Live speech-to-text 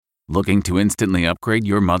Looking to instantly upgrade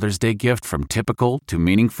your Mother's Day gift from typical to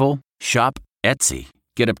meaningful? Shop Etsy.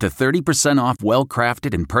 Get up to 30% off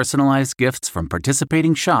well-crafted and personalized gifts from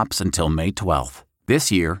participating shops until May 12th. This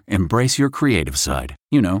year, embrace your creative side.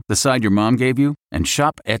 You know, the side your mom gave you. And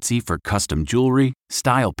shop Etsy for custom jewelry,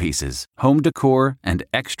 style pieces, home decor, and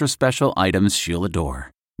extra special items she'll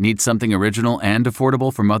adore. Need something original and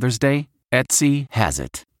affordable for Mother's Day? Etsy has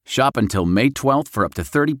it. Shop until May 12th for up to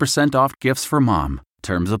 30% off gifts for mom.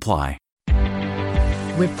 Terms apply.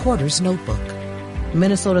 Reporter's Notebook.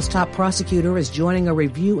 Minnesota's top prosecutor is joining a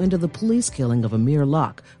review into the police killing of Amir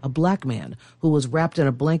Locke, a black man who was wrapped in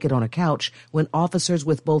a blanket on a couch when officers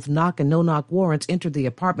with both knock and no-knock warrants entered the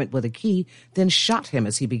apartment with a key, then shot him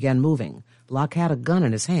as he began moving. Locke had a gun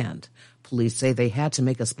in his hand. Police say they had to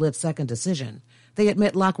make a split-second decision. They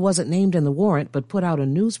admit Locke wasn't named in the warrant but put out a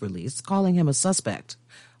news release calling him a suspect.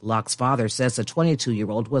 Locke's father says the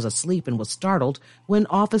 22-year-old was asleep and was startled when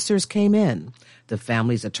officers came in. The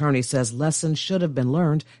family's attorney says lessons should have been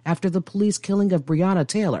learned after the police killing of Breonna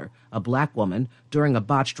Taylor, a black woman, during a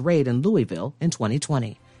botched raid in Louisville in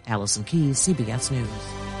 2020. Allison Keyes, CBS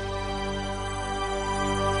News.